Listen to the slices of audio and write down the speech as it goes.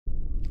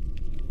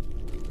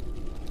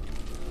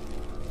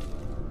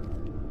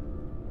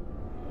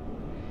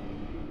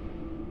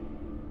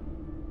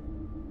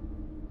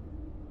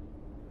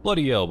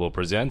Bloody Elbow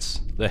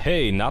presents the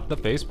Hey Not the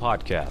Face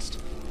podcast,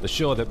 the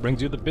show that brings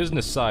you the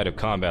business side of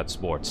combat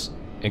sports,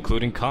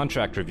 including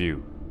contract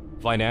review,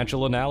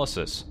 financial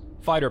analysis,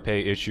 fighter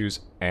pay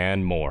issues,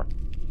 and more.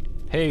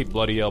 Hey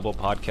Bloody Elbow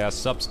podcast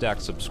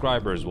Substack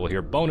subscribers will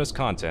hear bonus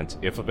content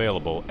if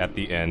available at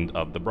the end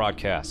of the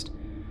broadcast.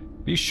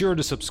 Be sure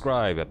to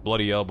subscribe at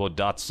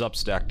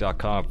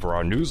bloodyelbow.substack.com for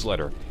our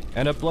newsletter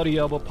and at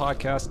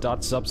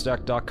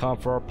bloodyelbowpodcast.substack.com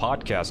for our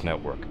podcast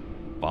network.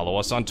 Follow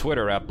us on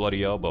Twitter at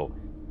Bloody Elbow,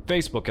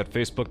 Facebook at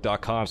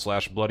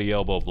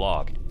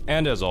facebook.com/bloodyelbowblog,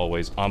 and as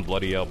always on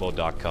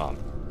bloodyelbow.com.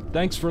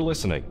 Thanks for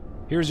listening.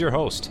 Here's your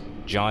host,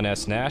 John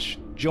S. Nash,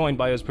 joined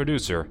by his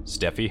producer,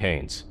 Steffi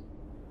Haynes.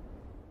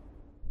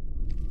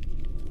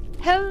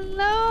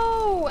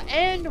 Hello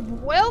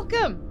and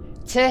welcome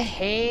to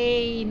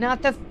Hey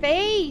Not the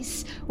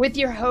Face with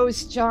your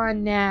host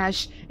John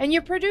Nash and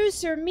your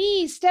producer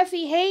me,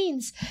 Steffi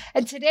Haynes.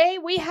 And today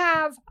we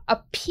have a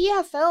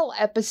PFL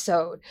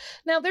episode.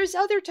 Now there's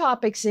other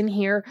topics in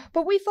here,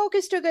 but we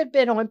focused a good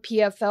bit on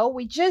PFL.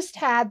 We just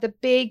had the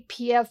big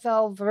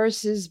PFL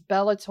versus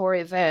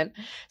Bellator event.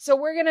 So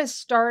we're going to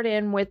start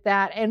in with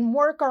that and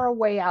work our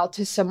way out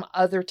to some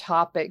other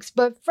topics.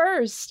 But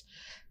first,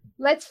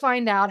 let's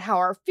find out how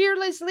our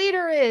fearless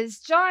leader is.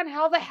 John,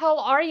 how the hell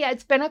are you?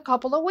 It's been a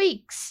couple of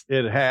weeks.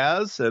 It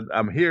has, and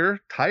I'm here,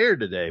 tired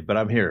today, but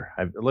I'm here.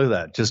 Look at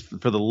that. Just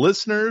for the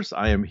listeners,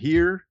 I am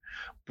here,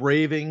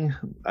 braving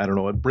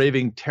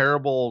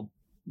terrible,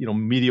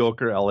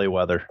 mediocre LA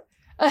weather.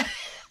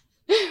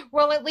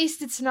 Well, at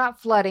least it's not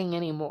flooding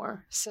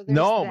anymore. So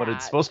no, but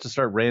it's supposed to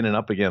start raining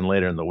up again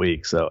later in the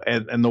week. So,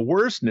 and the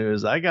worst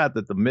news I got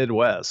that the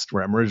Midwest,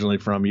 where I'm originally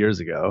from years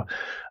ago,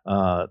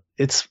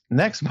 it's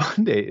next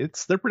Monday.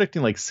 They're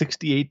predicting like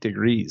 68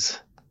 degrees.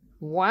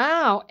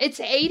 Wow, it's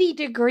 80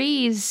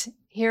 degrees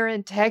here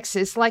in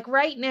Texas. Like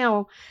right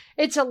now,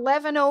 it's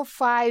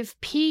 11:05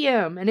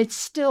 p.m. and it's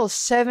still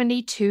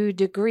 72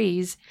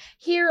 degrees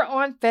here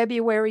on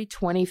February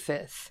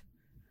 25th.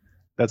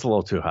 That's a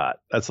little too hot.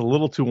 That's a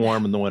little too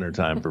warm in the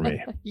wintertime for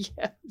me.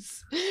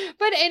 Yes.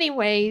 But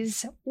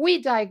anyways, we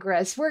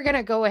digress. We're going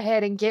to go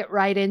ahead and get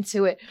right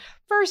into it.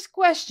 First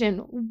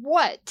question,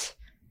 what,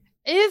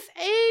 if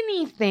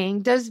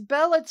anything, does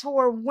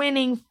Bellator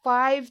winning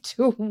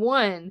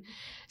 5-1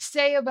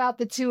 say about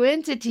the two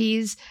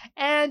entities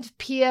and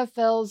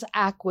PFL's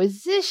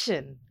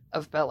acquisition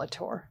of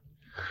Bellator?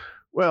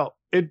 Well,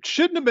 it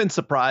shouldn't have been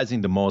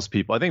surprising to most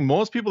people. I think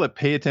most people that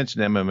pay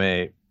attention to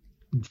MMA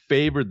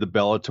favored the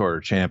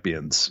Bellator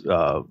champions,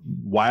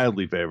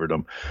 wildly favored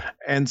them.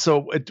 And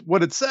so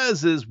what it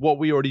says is what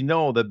we already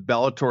know, that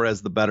Bellator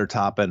has the better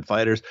top end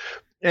fighters.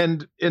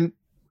 And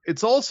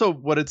it's also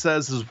what it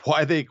says is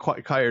why they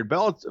hired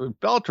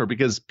Bellator,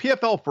 because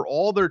PFL, for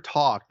all their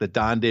talk that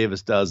Don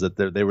Davis does, that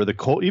they were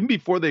even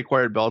before they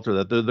acquired Bellator,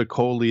 that they're the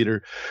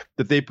co-leader,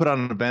 that they put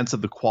on events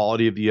of the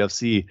quality of the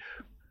UFC.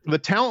 The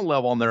talent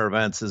level on their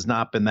events has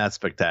not been that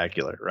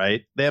spectacular,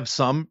 right? They have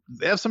some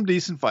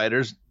decent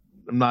fighters.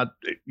 I'm not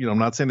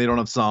saying they don't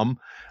have some.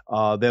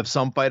 They have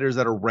some fighters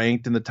that are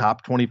ranked in the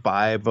top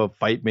 25 of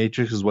Fight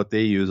Matrix is what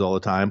they use all the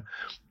time,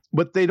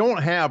 but they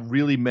don't have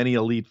really many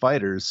elite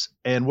fighters.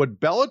 And what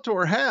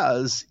Bellator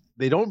has,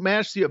 they don't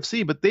match the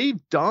UFC, but they've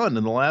done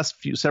in the last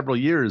several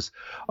years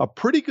a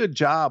pretty good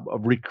job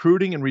of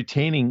recruiting and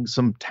retaining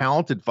some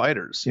talented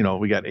fighters.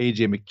 We got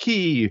AJ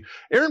McKee,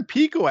 Aaron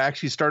Pico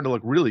actually starting to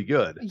look really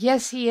good.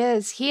 Yes, he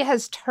is. He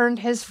has turned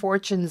his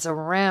fortunes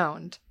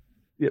around.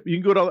 You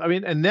can go to,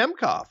 and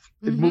Nemkov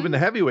moving to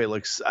heavyweight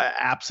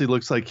absolutely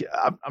looks like,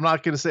 I'm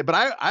not going to say, but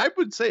I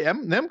would say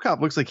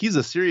Nemkov looks like he's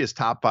a serious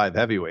top 5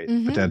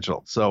 heavyweight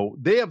potential. So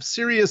they have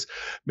serious,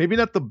 maybe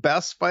not the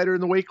best fighter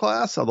in the weight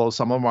class, although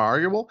some of them are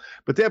arguable,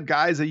 but they have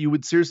guys that you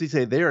would seriously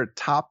say they are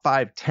top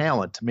 5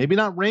 talent, maybe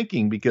not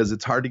ranking because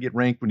it's hard to get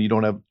ranked when you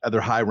don't have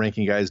other high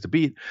ranking guys to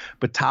beat,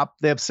 but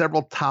they have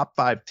several top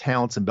 5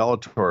 talents in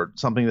Bellator,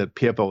 something that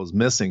PFL was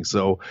missing.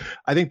 So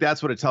I think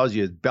that's what it tells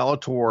you is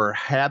Bellator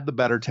had the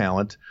better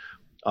talent.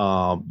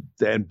 And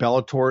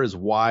Bellator is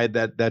why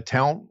that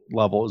talent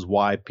level is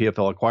why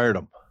PFL acquired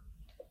them.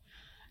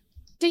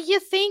 Do you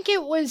think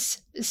it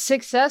was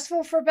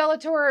successful for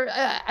Bellator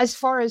as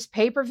far as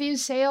pay-per-view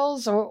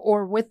sales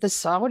or with the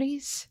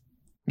Saudis?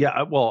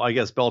 Yeah, well, I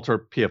guess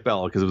Bellator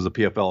PFL because it was a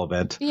PFL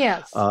event.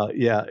 Yes.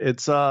 Yeah,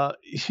 it's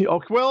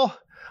well,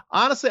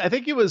 honestly, I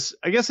think it was.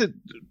 I guess it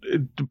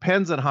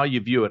depends on how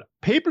you view it.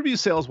 Pay-per-view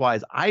sales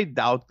wise, I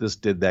doubt this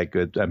did that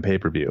good on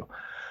pay-per-view.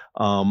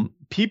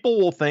 People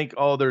will think,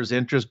 oh, there's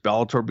interest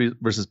Bellator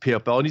versus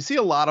PFL. And you see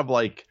a lot of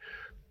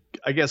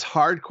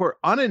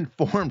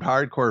uninformed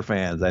hardcore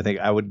fans, I think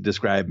I would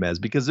describe them as,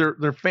 because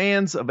they're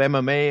fans of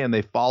MMA and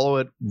they follow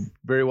it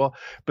very well,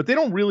 but they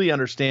don't really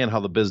understand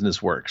how the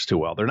business works too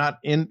well. They're not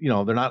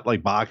they're not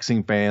like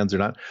boxing fans.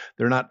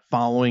 They're not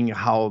following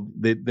how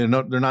they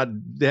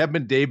have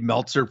been Dave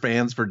Meltzer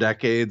fans for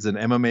decades and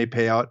MMA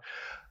payout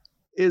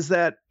is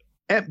that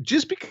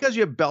just because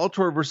you have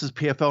Bellator versus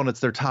PFL and it's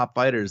their top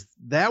fighters,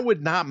 that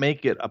would not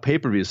make it a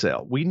pay-per-view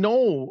sale. We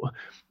know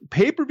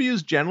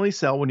pay-per-views generally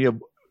sell when you have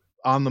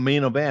on the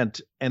main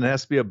event, and it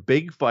has to be a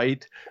big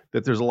fight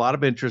that there's a lot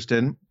of interest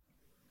in.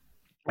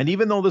 And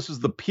even though this was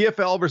the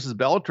PFL versus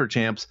Bellator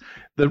champs,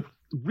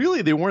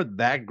 really they weren't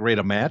that great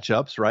of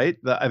matchups, right?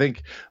 I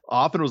think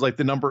often it was like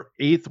the number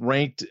 8th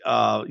ranked,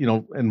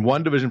 in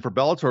one division for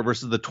Bellator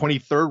versus the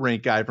 23rd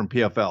ranked guy from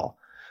PFL.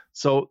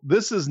 So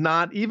this is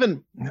not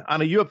even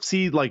on a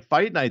UFC like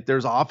fight night.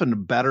 There's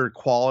often better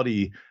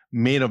quality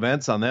main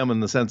events on them in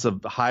the sense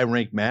of high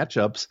ranked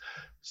matchups.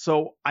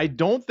 So I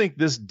don't think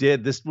this.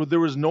 There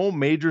was no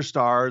major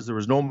stars. There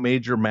was no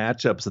major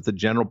matchups that the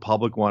general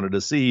public wanted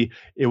to see.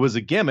 It was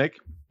a gimmick.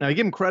 Now I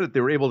give them credit.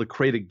 They were able to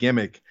create a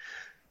gimmick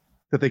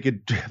that they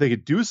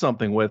could do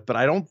something with, but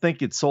I don't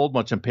think it sold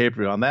much on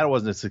pay-per-view. On that, it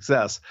wasn't a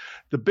success.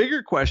 The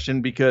bigger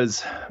question,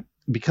 because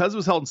it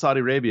was held in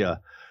Saudi Arabia,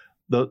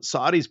 the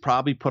Saudis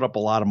probably put up a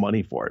lot of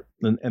money for it.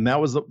 And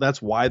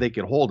that's why they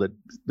could hold it.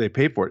 They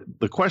paid for it.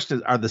 The question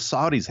is, are the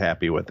Saudis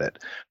happy with it?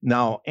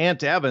 Now,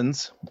 Ant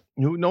Evans,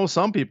 who knows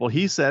some people,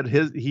 he said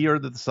he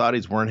heard that the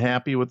Saudis weren't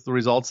happy with the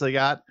results they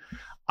got.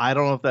 I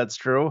don't know if that's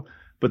true,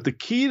 but the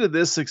key to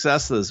this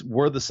success is,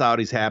 were the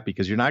Saudis happy?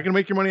 Because you're not going to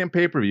make your money on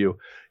pay-per-view.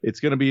 It's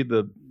going to be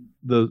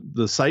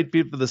the site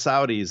feed for the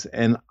Saudis.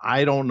 And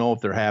I don't know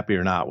if they're happy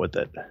or not with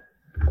it.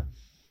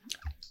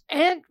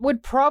 Ant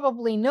would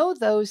probably know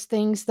those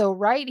things, though,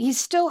 right? He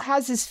still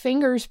has his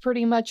fingers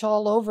pretty much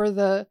all over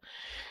the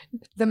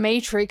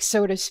matrix,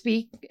 so to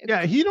speak.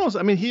 Yeah, he knows.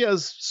 I mean, he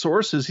has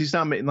sources. He's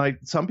not like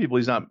some people.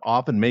 He's not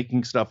often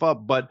making stuff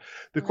up. But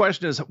the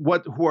question is,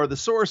 who are the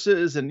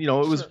sources? And it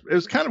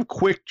was kind of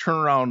quick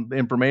turnaround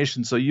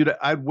information. So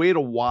I'd wait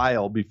a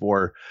while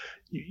before.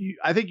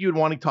 I think you'd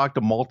want to talk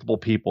to multiple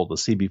people to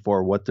see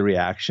before what the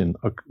reaction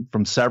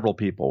from several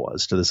people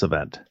was to this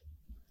event.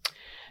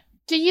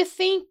 Do you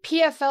think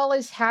PFL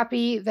is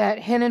happy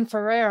that Renan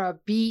Ferreira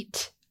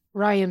beat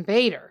Ryan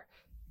Bader?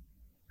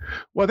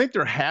 Well, I think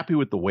they're happy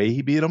with the way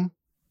he beat him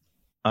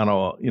on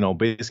a,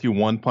 basically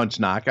one punch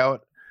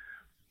knockout.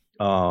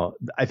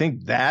 I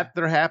think that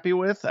they're happy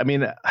with. I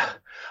mean,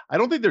 I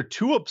don't think they're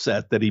too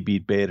upset that he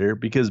beat Bader,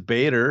 because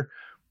Bader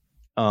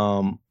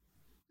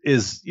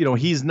is,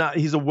 he's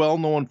a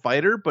well-known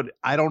fighter, but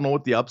I don't know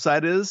what the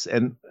upside is.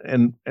 And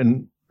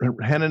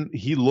Renan,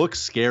 he looks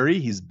scary.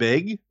 He's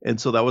big.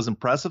 And so that was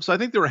impressive. So I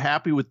think they were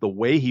happy with the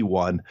way he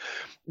won,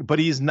 but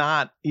he's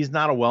not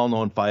a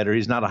well-known fighter.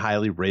 He's not a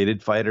highly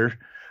rated fighter.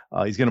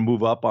 He's going to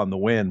move up on the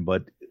win,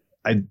 but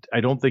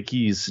I don't think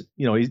he's,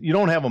 you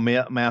don't have a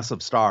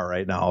massive star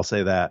right now. I'll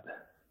say that.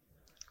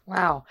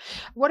 Wow.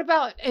 What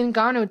about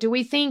Ngannou? Do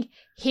we think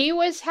he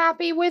was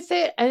happy with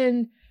it?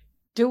 And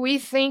do we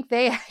think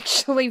they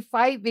actually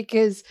fight?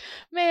 Because,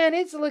 man,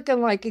 it's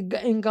looking like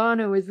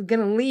Ngannou is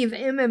going to leave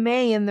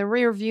MMA in the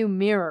rearview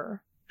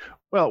mirror.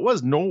 Well, it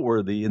was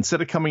noteworthy.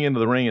 Instead of coming into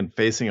the ring and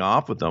facing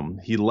off with them,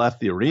 he left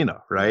the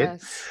arena, right?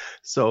 Yes.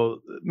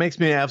 So it makes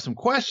me have some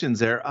questions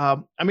there. I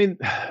mean,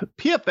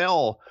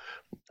 PFL,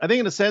 I think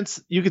in a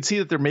sense, you could see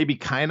that they're maybe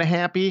kind of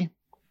happy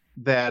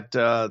that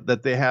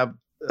they have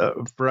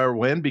Ferreira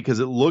win, because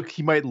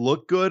he might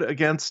look good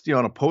against,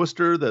 on a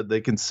poster that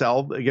they can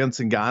sell against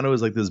Ngannou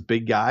as like this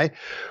big guy,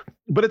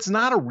 but it's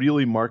not a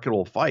really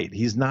marketable fight.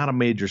 He's not a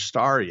major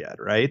star yet,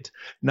 right?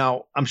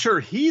 Now, I'm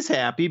sure he's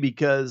happy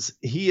because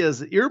he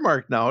is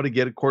earmarked now to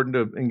get, according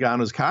to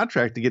Ngannou's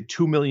contract, to get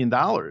 $2 million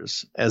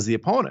as the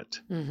opponent.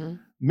 Mm-hmm.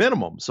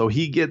 Minimum. So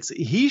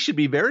he should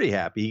be very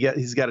happy.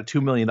 He's got a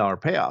 $2 million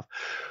payoff.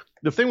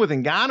 The thing with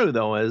Ngannou,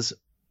 though, is,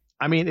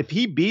 I mean, if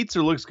he beats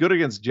or looks good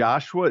against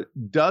Joshua,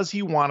 does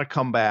he want to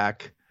come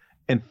back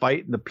and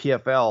fight in the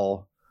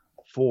PFL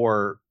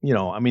for,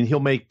 he'll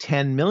make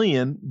 $10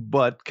 million,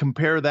 but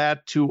compare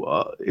that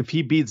to if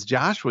he beats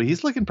Joshua,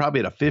 he's looking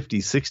probably at a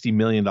 $50-60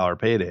 million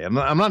payday. I'm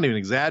not even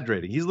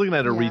exaggerating. He's looking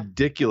at a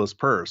ridiculous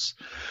purse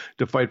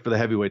to fight for the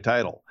heavyweight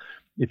title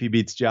if he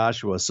beats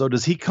Joshua. So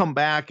does he come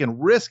back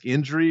and risk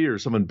injury or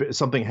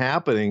something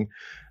happening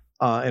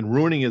and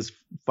ruining his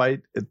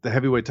fight at the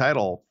heavyweight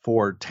title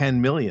for $10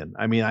 million?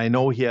 I mean, I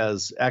know he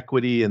has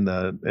equity in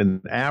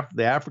the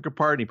Africa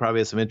part, and he probably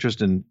has some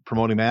interest in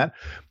promoting that.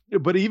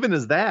 But even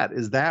is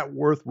that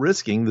worth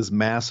risking this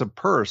massive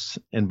purse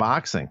in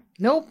boxing?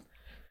 Nope.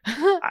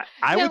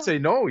 I would say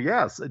no.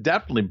 Yes,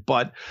 definitely.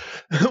 But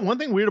one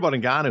thing weird about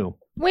Ngannou.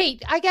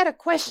 Wait, I got a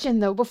question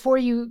though before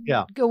you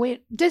go in.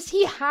 Does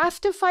he have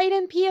to fight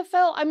in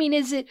PFL? I mean,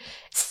 is it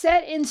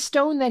set in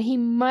stone that he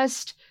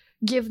must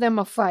give them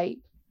a fight?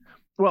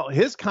 Well,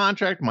 his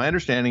contract, my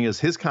understanding is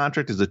his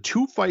contract is a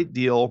 2-fight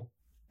deal,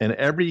 and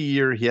every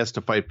year he has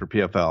to fight for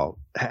PFL.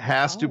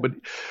 Has to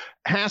in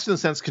the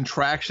sense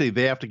contractually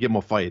they have to give him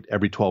a fight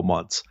every 12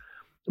 months.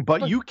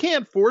 But you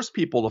can't force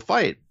people to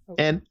fight.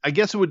 Okay. And I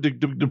guess it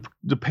would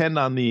depend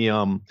on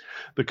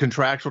the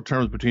contractual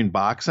terms between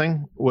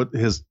boxing with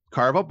his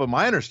carve up. But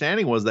my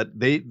understanding was that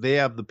they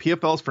have the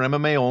PFLs for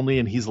MMA only,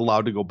 and he's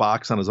allowed to go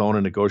box on his own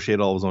and negotiate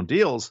all his own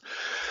deals.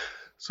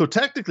 So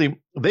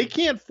technically, they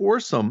can't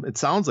force him. It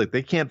sounds like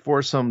they can't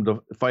force him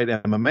to fight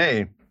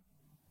MMA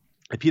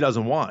if he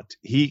doesn't want.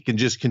 He can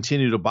just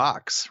continue to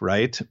box,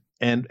 right?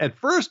 And at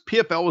first,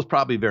 PFL was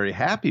probably very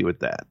happy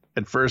with that.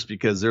 at first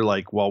because they're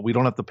like, well, we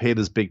don't have to pay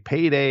this big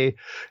payday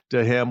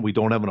to him. We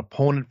don't have an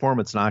opponent for him.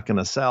 It's not going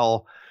to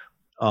sell.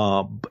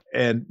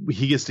 And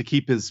he gets to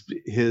keep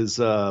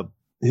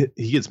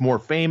he gets more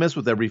famous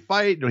with every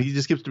fight. He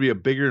just gets to be a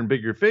bigger and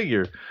bigger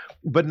figure.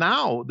 But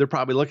now they're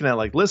probably looking at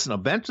like, listen,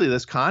 eventually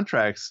this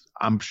contract,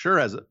 I'm sure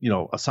has,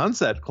 a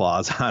sunset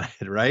clause on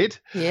it, right?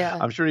 Yeah.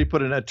 I'm sure he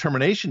put in a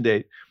termination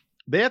date.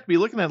 They have to be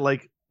looking at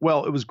like,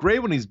 well, it was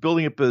great when he's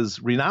building up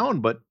his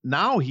renown, but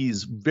now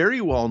he's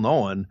very well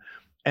known.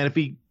 And if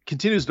he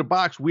continues to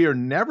box, we are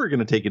never going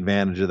to take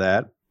advantage of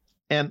that.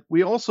 And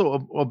we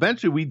also,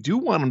 eventually, we do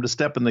want him to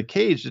step in the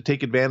cage to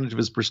take advantage of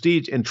his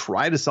prestige and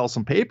try to sell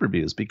some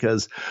pay-per-views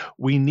because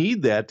we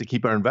need that to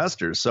keep our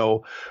investors.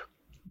 So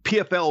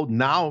PFL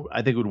now,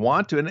 I think, would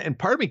want to. And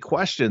part of me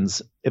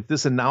questions if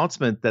this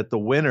announcement that the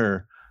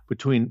winner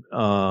between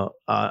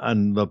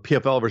on the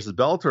PFL versus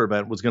Bellator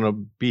event was going to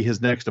be his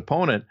next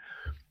opponent.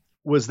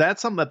 Was that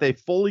something that they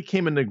fully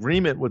came into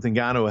agreement with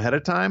Ngannou ahead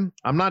of time?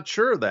 I'm not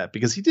sure of that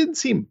because he didn't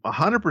seem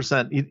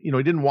 100%. He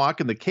didn't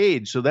walk in the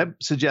cage, so that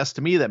suggests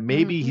to me that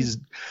maybe he's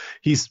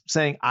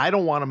saying, I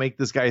don't want to make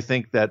this guy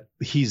think that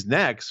he's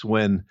next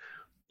when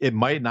it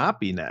might not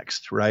be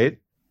next, right?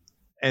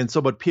 And so,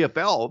 but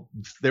PFL,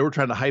 they were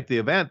trying to hype the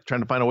event,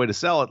 trying to find a way to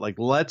sell it. Like,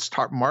 let's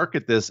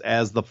market this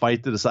as the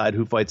fight to decide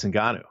who fights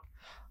Ngannou.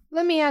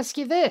 Let me ask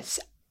you this: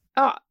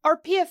 are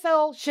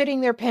PFL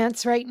shitting their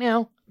pants right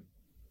now?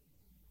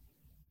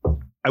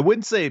 I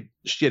wouldn't say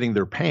shitting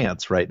their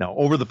pants right now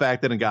over the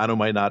fact that Ngannou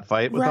might not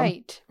fight with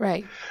them.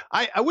 Right.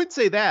 I would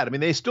say that. I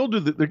mean, they still do.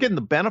 They're getting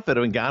the benefit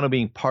of Ngannou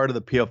being part of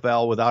the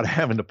PFL without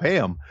having to pay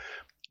him.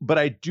 But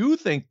I do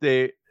think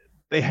they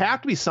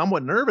have to be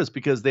somewhat nervous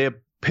because they have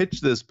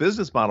pitched this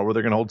business model where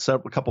they're going to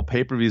hold a couple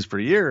pay-per-views per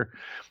year.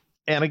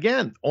 And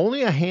again,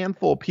 only a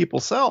handful of people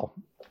sell.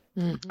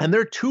 Mm-hmm. And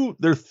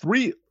they're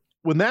three.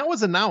 When that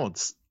was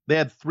announced, they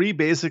had three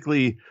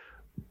basically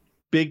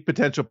big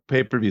potential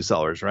pay-per-view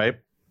sellers, right?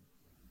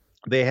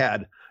 They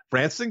had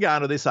Francis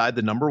Ngannou, they signed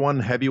the number one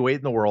heavyweight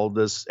in the world,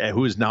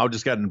 who has now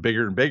just gotten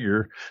bigger and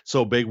bigger.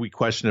 So big, we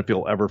question if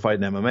he'll ever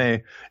fight in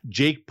MMA.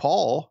 Jake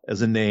Paul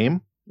as a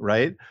name,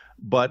 right?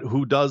 But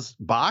who does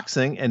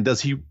boxing, and does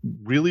he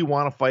really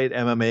want to fight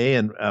MMA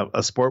and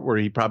a sport where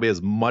he probably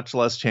has much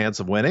less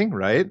chance of winning,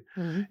 right?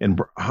 Mm-hmm.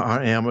 And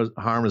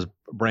harm his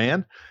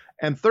brand.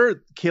 And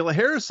third, Kayla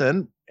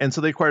Harrison. And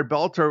so they acquired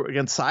Bellator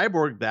against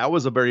Cyborg. That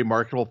was a very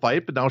marketable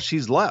fight, but now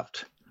she's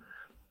left.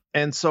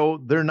 And so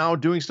they're now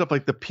doing stuff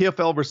like the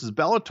PFL versus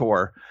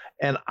Bellator.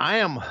 And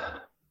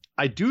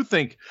I do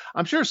think,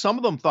 I'm sure some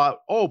of them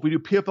thought, oh, if we do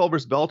PFL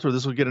versus Bellator,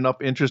 this will get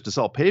enough interest to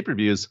sell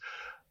pay-per-views.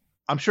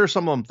 I'm sure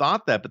some of them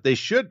thought that, but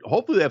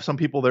hopefully they have some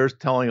people there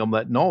telling them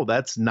that, no,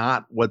 that's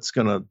not what's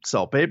going to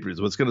sell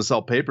pay-per-views. What's going to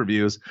sell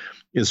pay-per-views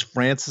is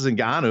Francis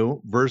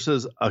Ngannou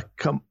versus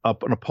an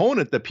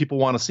opponent that people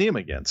want to see him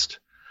against.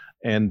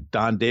 And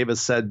Don Davis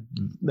said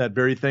that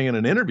very thing in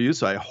an interview.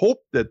 So I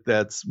hope that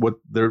that's what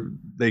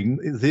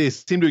they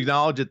seem to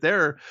acknowledge it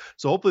there.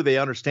 So hopefully they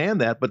understand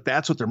that, but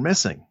that's what they're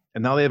missing.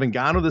 And now they have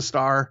Ngannou the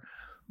star,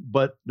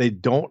 but they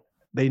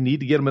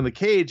need to get him in the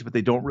cage, but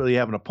they don't really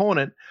have an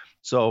opponent.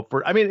 So if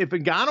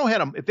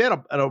Ngannou if they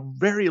had a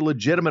very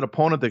legitimate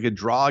opponent that could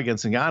draw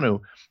against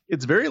Ngannou,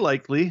 it's very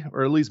likely,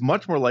 or at least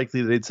much more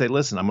likely, that they'd say,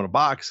 listen, I'm going to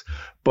box,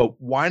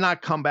 but why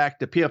not come back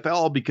to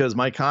PFL? Because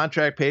my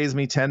contract pays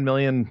me $10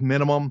 million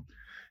minimum.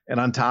 And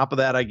on top of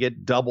that, I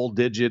get double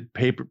digit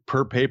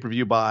per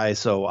pay-per-view buy.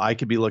 So I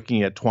could be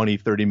looking at 20,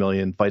 30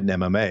 million fighting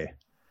MMA.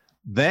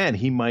 Then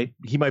he might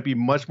be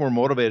much more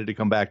motivated to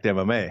come back to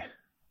MMA.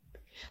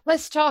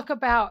 Let's talk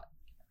about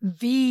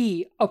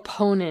the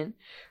opponent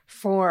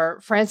for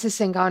Francis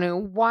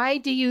Ngannou. Why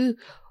do you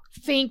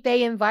think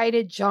they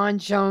invited John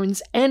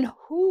Jones, and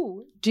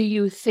who do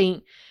you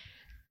think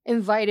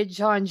invited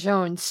John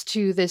Jones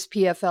to this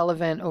PFL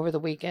event over the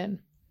weekend?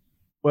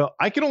 Well,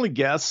 I can only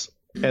guess,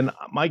 and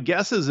my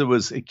guess is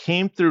it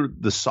came through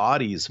the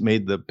Saudis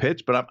made the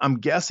pitch, but I'm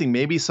guessing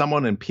maybe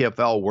someone in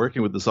PFL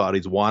working with the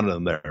Saudis wanted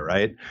them there,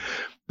 right?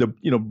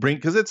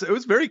 Because it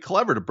was very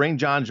clever to bring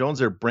John Jones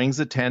there, brings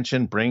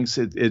attention,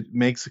 it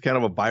makes kind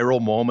of a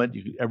viral moment.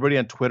 Everybody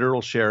on Twitter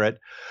will share it.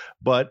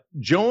 But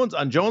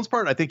on Jones'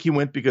 part, I think he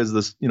went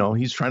because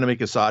he's trying to make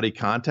a Saudi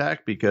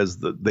contact because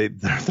they're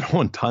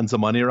throwing tons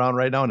of money around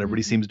right now, and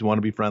everybody seems to want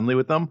to be friendly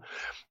with them.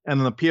 And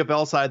on the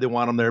PFL side, they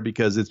want him there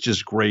because it's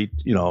just great.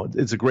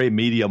 It's a great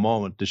media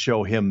moment to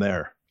show him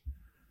there.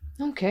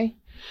 Okay.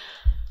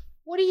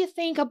 What do you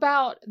think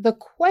about the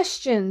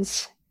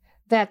questions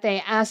that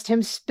they asked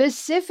him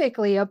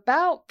specifically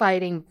about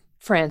fighting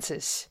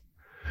Francis?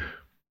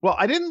 Well,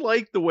 I didn't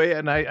like the way,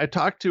 and I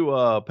talked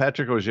to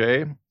Patrick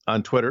Auger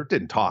on Twitter.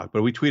 Didn't talk,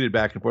 but we tweeted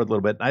back and forth a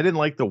little bit. And I didn't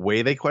like the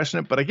way they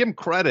questioned it, but I give him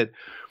credit.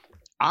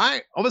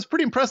 I was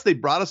pretty impressed. They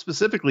brought up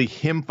specifically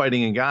him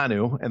fighting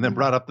Ngannou, and then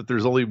brought up that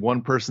there's only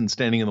one person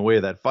standing in the way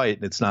of that fight,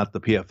 and it's not the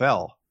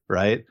PFL,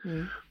 right?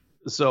 Mm.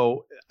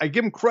 So I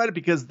give him credit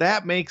because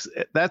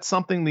that's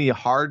something the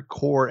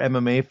hardcore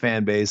MMA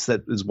fan base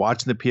that is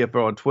watching the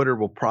PFL on Twitter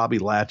will probably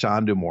latch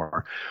onto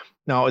more.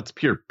 Now, it's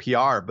pure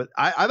PR, but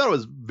I thought it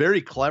was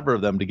very clever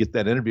of them to get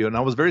that interview. And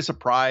I was very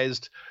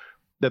surprised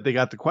that they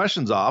got the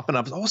questions off. And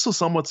I was also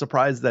somewhat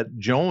surprised that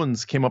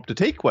Jones came up to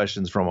take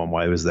questions from him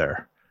while he was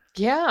there.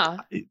 Yeah,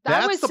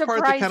 I was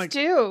surprised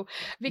too,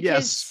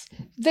 because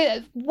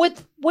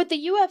would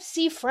the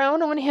UFC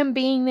frown on him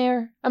being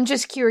there? I'm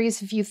just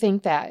curious if you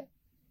think that.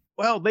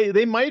 Well,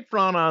 they might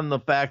frown on the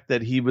fact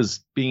that he was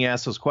being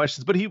asked those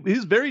questions, but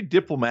he's very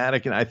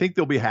diplomatic, and I think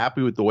they'll be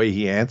happy with the way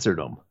he answered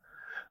them.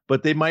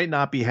 But they might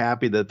not be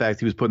happy that the fact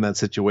he was put in that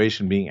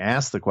situation being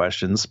asked the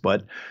questions.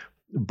 But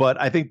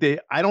I don't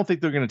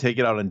think they're going to take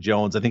it out on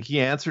Jones. I think he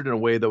answered in a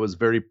way that was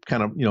very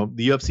kind of,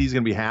 the UFC is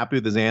going to be happy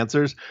with his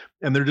answers,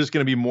 and they're just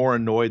going to be more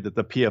annoyed that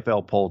the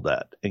PFL pulled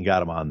that and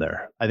got him on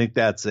there. I think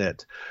that's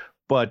it.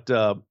 But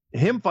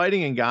him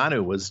fighting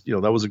Ngannou was,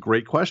 that was a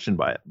great question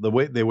by it. The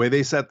way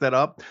they set that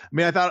up. I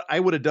mean, I thought I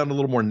would have done a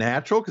little more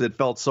natural because it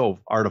felt so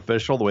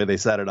artificial the way they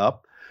set it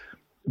up.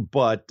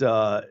 But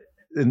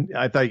and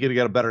I thought you could have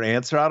got a better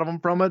answer out of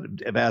him from it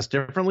if asked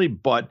differently.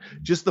 But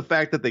just the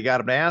fact that they got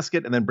him to ask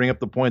it and then bring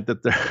up the point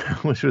that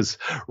which was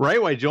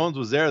right while Jones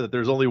was there, that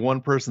there's only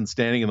one person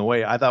standing in the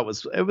way, I thought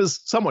it was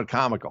somewhat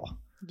comical.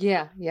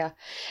 Yeah.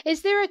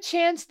 Is there a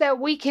chance that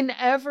we can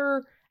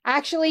ever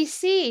actually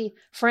see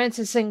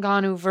Francis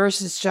Ngannou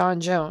versus Jon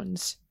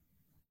Jones?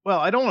 Well,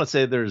 I don't want to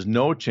say there's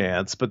no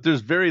chance, but there's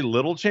very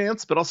little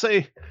chance. But I'll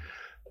say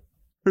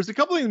there's a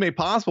couple things made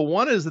possible.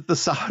 One is that the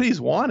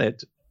Saudis want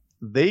it.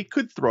 They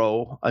could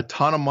throw a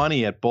ton of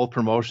money at both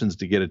promotions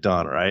to get it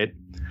done, right?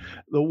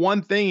 The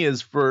one thing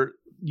is for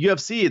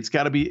UFC, it's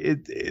got to be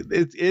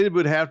it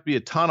would have to be a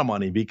ton of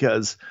money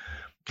because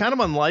kind of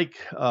unlike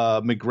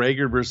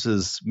McGregor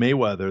versus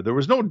Mayweather, there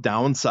was no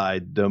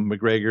downside to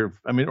McGregor.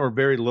 I mean, or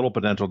very little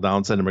potential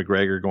downside to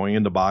McGregor going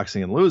into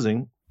boxing and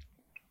losing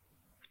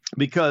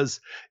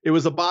because it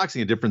was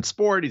a different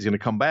sport. He's going to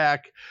come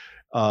back.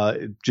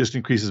 It just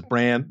increases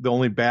brand. The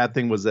only bad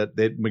thing was that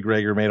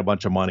McGregor made a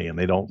bunch of money and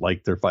they don't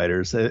like their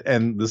fighters.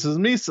 And this is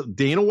me,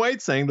 Dana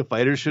White, saying the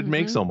fighters should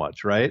make so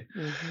much, right?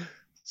 Mm-hmm.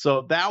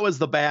 So that was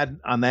the bad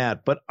on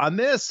that. But on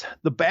this,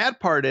 the bad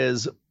part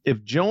is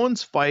if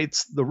Jones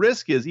fights, the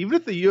risk is even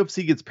if the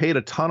UFC gets paid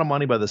a ton of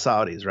money by the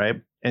Saudis,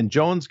 right? And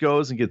Jones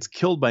goes and gets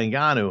killed by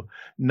Ngannou,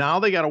 now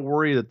they got to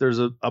worry that there's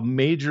a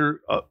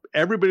major,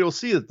 everybody will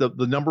see that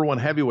the number one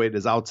heavyweight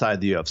is outside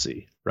the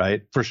UFC,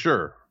 right? For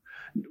sure.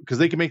 Because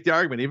they can make the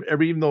argument,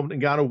 even though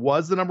Ngannou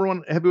was the number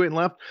one heavyweight and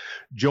left,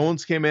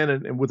 Jones came in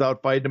and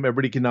without fighting him,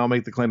 everybody can now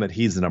make the claim that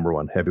he's the number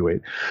one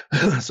heavyweight.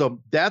 So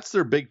that's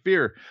their big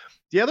fear.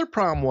 The other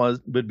problem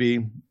would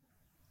be,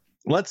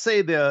 let's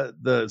say the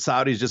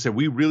Saudis just said,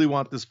 we really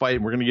want this fight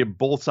and we're going to give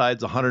both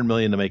sides $100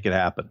 million to make it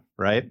happen,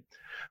 right?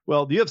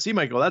 Well, the UFC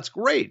might go, that's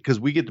great because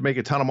we get to make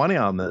a ton of money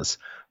on this.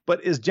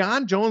 But is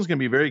Jon Jones going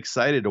to be very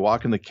excited to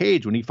walk in the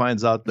cage when he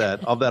finds out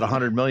that of that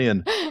 $100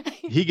 million,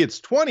 he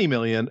gets $20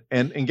 million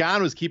and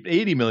Ngannou's keeping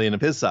 $80 million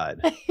of his side?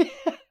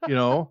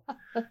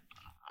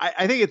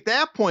 I think at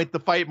that point, the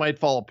fight might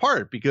fall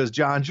apart because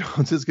Jon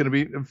Jones is going to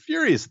be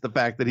furious at the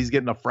fact that he's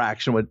getting a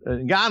fraction what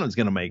Ngannou's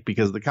going to make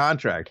because of the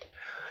contract.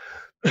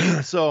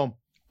 So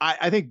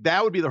I think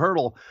that would be the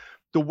hurdle.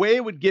 The way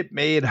it would get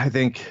made, I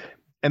think,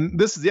 and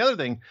this is the other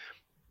thing,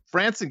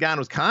 Francis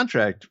Ngannou's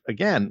contract,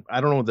 again, I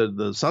don't know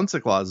the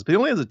sunset clauses, but he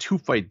only has a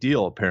 2-fight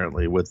deal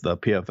apparently with the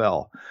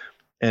PFL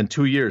and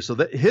 2 years. So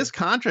that his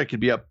contract could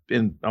be up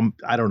in,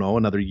 I don't know,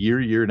 another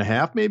year and a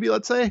half, maybe,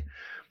 let's say.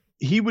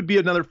 He would be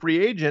another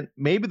free agent.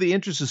 Maybe the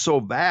interest is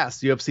so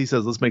vast, the UFC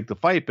says, let's make the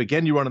fight. But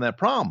again, you run into that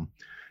problem.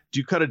 Do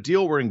you cut a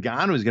deal where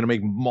Ngannou is going to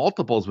make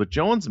multiples what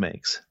Jones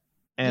makes?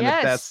 And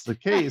if that's the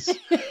case.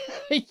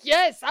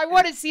 Yes, I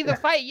want to see the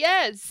fight.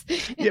 Yes.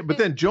 Yeah, but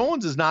then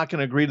Jones is not going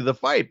to agree to the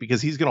fight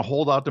because he's going to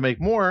hold out to make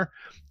more.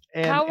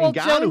 And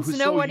Ngannou, who's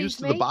so used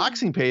to the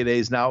boxing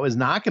paydays now, is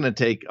not going to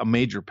take a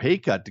major pay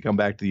cut to come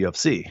back to the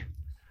UFC.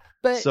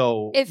 But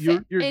so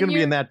you're going to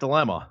be in that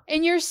dilemma.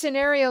 In your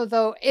scenario,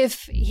 though,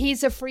 if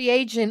he's a free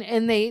agent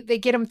and they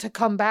get him to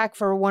come back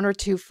for 1 or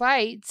 2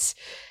 fights,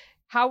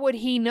 how would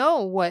he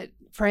know what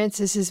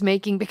Francis is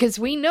making? Because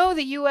we know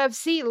the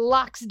UFC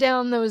locks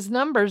down those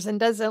numbers and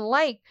doesn't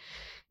like,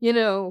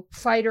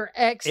 fighter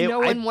X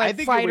knowing what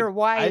fighter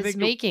Y is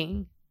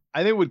making.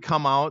 I think it would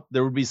come out.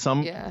 There would be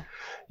some. Yeah.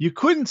 You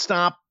couldn't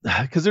stop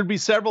because there'd be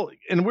several.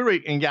 And we're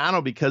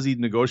Ngannou, because he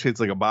negotiates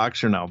like a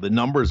boxer now. The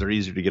numbers are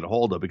easier to get a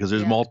hold of because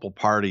there's multiple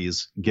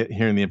parties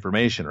hearing the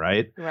information,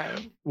 right?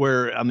 Right.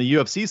 Where on the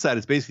UFC side,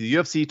 it's basically the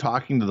UFC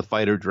talking to the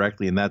fighter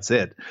directly, and that's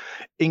it.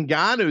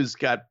 Ngannou's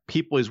got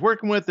people he's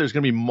working with. There's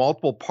going to be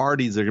multiple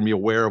parties that are going to be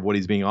aware of what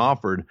he's being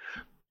offered.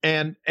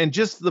 And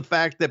just the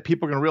fact that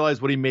people are going to realize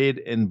what he made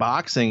in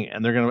boxing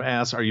and they're going to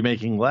ask, are you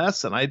making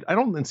less? And I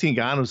don't see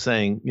Ngannou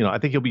saying, I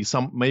think he'll be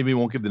maybe he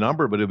won't give the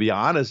number, but he'll be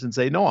honest and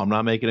say, no, I'm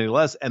not making any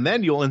less. And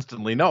then you'll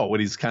instantly know what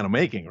he's kind of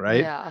making.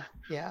 Right.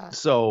 Yeah.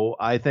 So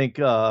I think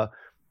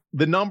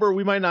the number,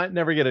 we might not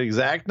never get an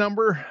exact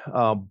number,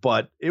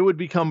 but it would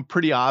become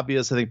pretty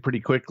obvious, I think,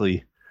 pretty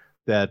quickly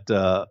that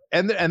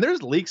and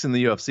there's leaks in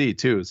the UFC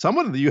too.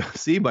 Someone in the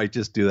UFC might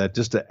just do that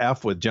just to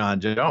F with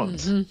John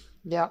Jones.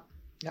 Mm-hmm. Yep.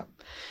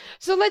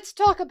 So let's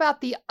talk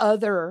about the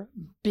other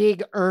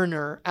big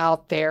earner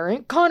out there,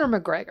 Conor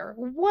McGregor.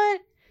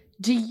 What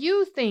do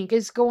you think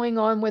is going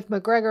on with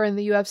McGregor in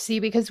the UFC?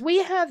 Because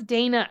we have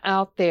Dana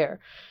out there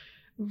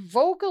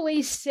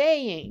vocally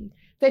saying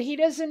that he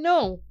doesn't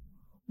know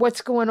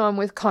what's going on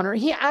with Conor.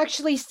 He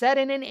actually said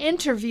in an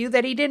interview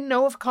that he didn't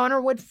know if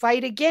Conor would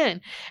fight again.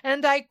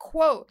 And I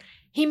quote,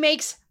 "He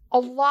makes a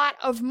lot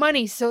of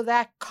money, so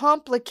that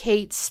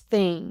complicates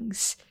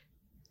things."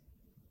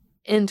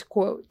 End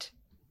quote.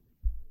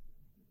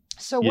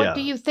 So what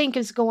do you think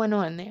is going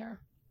on there?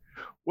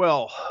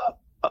 Well,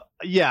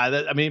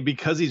 I mean,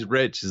 because he's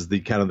rich is the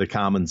kind of the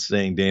common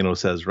saying Dano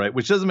says, right?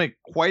 Which doesn't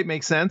quite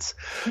make sense.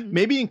 Mm-hmm.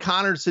 Maybe in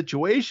Conor's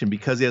situation,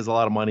 because he has a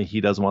lot of money, he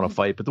doesn't want to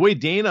fight. But the way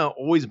Dana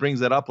always brings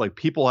that up, like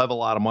people have a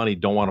lot of money,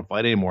 don't want to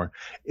fight anymore.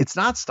 It's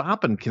not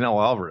stopping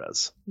Canelo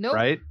Alvarez,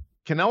 right?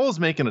 Canelo's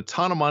making a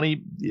ton of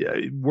money,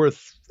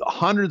 worth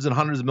hundreds and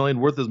hundreds of millions,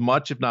 worth as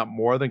much, if not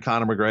more, than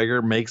Conor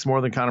McGregor, makes more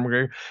than Conor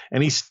McGregor.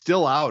 And he's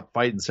still out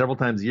fighting several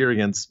times a year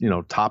against,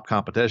 top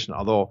competition.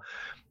 Although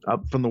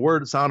from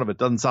the sound of it,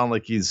 doesn't sound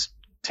like he's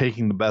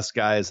taking the best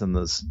guys in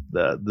this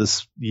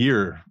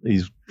year.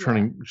 He's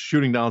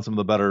shooting down some of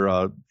the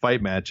better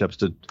fight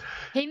matchups.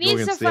 He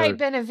needs to fight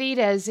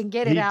Benavidez and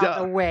get it out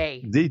of the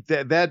way.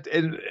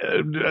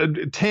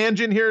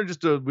 Tangent here,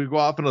 we go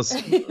off on a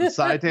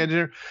side tangent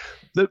here.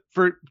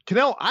 For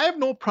Canelo, I have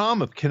no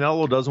problem if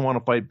Canelo doesn't want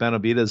to fight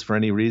Benavidez for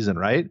any reason,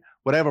 right?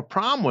 What I have a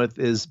problem with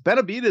is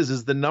Benavidez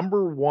is the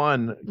number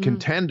one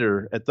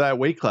contender at that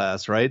weight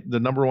class, right? The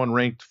number one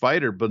ranked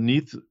fighter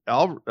beneath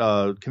Canelo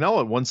at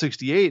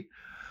 168.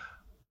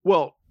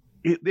 Well,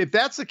 if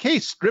that's the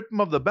case, strip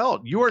him of the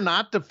belt. You are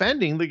not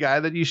defending the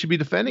guy that you should be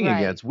defending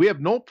against. I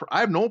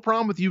have no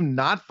problem with you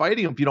not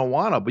fighting him if you don't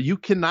want to, but you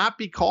cannot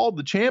be called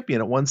the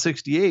champion at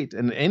 168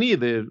 in any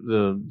of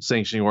the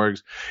sanctioning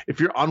orgs if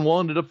you're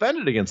unwilling to defend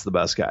it against the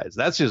best guys.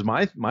 That's just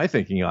my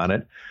thinking on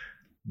it.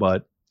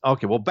 But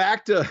okay, well,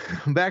 back to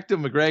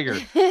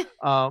McGregor.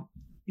 I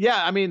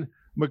mean,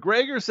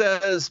 McGregor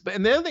says,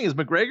 and the other thing is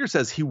McGregor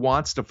says he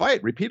wants to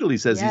fight. Repeatedly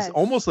says he's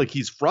almost like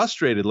he's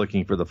frustrated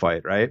looking for the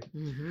fight, right?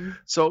 Mm-hmm.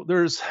 So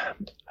there's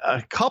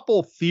a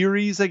couple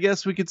theories, I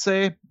guess we could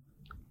say,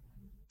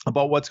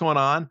 about what's going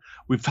on.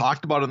 We've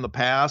talked about it in the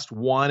past.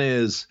 One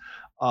is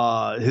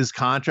his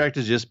contract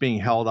is just being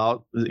held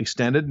out,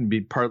 extended, and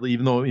be partly,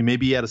 even though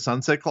he had a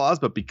sunset clause,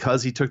 but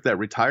because he took that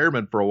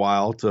retirement for a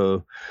while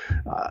to,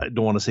 I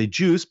don't want to say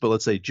juice, but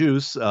let's say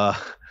juice.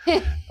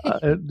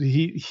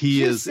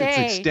 It's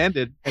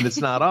extended and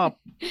it's not up.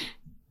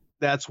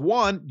 That's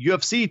one.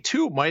 UFC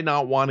too might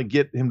not want to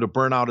get him to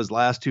burn out his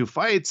last two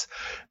fights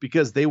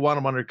because they want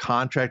him under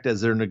contract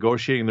as they're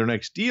negotiating their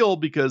next deal,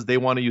 because they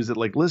want to use it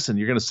like, listen,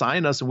 you're going to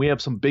sign us and we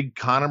have some big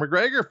Conor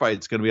McGregor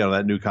fights going to be on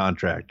that new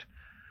contract.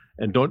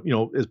 And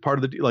as part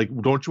of the deal,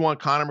 don't you want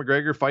Conor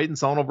McGregor fighting,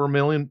 selling over 1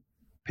 million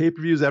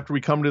pay-per-views after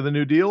we come to the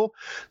new deal?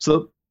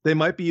 So they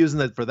might be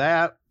using it for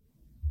that.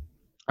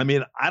 I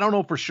mean, I don't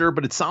know for sure,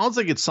 but it sounds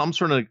like it's some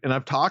sort of, and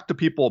I've talked to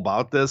people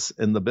about this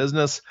in the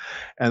business,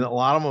 and a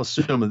lot of them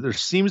assume that there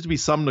seems to be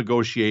some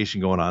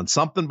negotiation going on.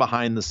 Something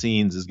behind the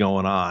scenes is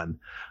going on,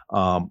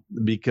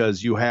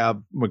 because you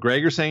have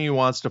McGregor saying he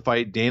wants to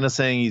fight, Dana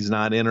saying he's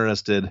not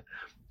interested,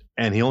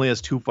 and he only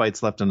has 2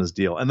 fights left on his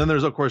deal. And then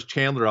there's, of course,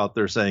 Chandler out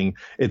there saying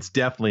it's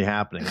definitely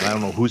happening. I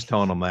don't know who's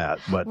telling him that.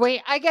 But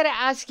wait, I got to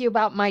ask you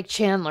about Mike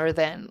Chandler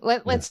then.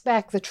 Let's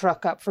back the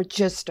truck up for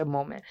just a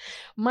moment.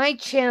 Mike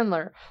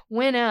Chandler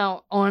went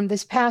out on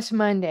this past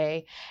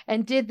Monday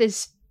and did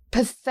this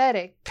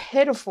pathetic,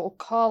 pitiful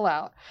call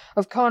out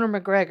of Conor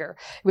McGregor.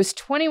 It was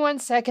 21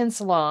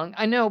 seconds long.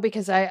 I know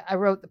because I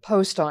wrote the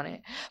post on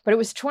it, but it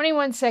was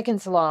 21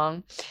 seconds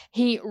long.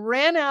 He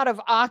ran out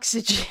of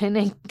oxygen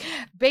and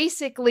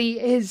basically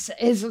his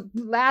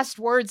last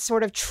words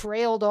sort of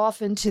trailed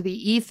off into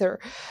the ether.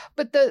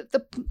 But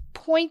the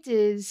point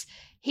is,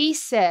 he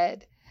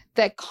said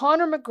that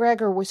Conor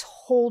McGregor was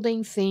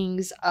holding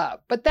things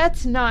up, but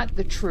that's not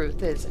the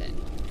truth, is it?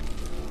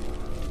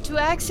 To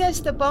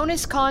access the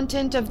bonus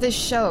content of this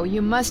show,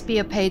 you must be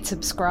a paid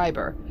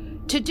subscriber.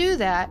 To do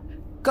that,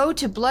 go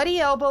to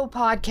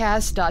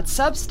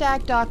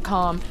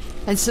bloodyelbowpodcast.substack.com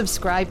and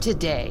subscribe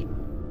today.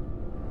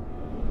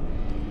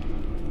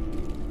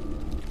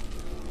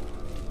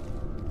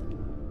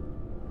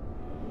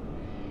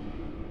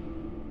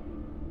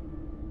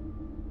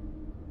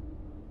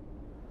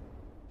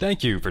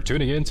 Thank you for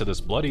tuning in to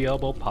this Bloody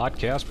Elbow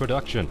Podcast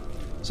production.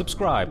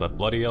 Subscribe at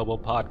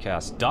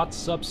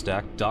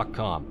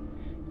bloodyelbowpodcast.substack.com.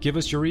 Give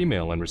us your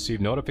email and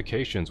receive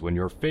notifications when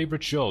your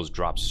favorite shows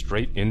drop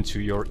straight into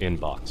your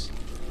inbox.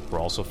 We're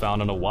also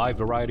found on a wide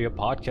variety of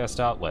podcast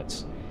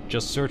outlets.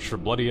 Just search for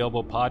Bloody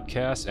Elbow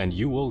Podcast and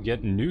you will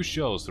get new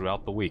shows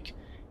throughout the week,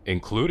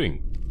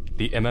 including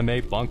the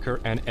MMA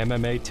Bunker and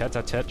MMA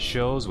Tete-a-Tete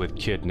shows with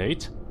Kid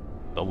Nate,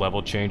 the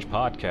Level Change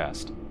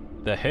Podcast,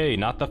 the Hey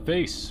Not the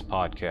Face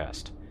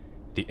podcast,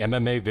 the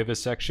MMA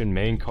Vivisection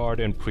main card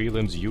and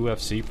prelims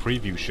UFC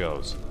preview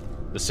shows,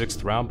 the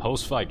 6th Round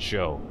post-fight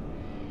show,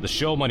 the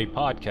Show Money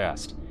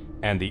podcast,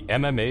 and the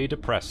MMA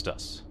Depressed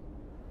Us.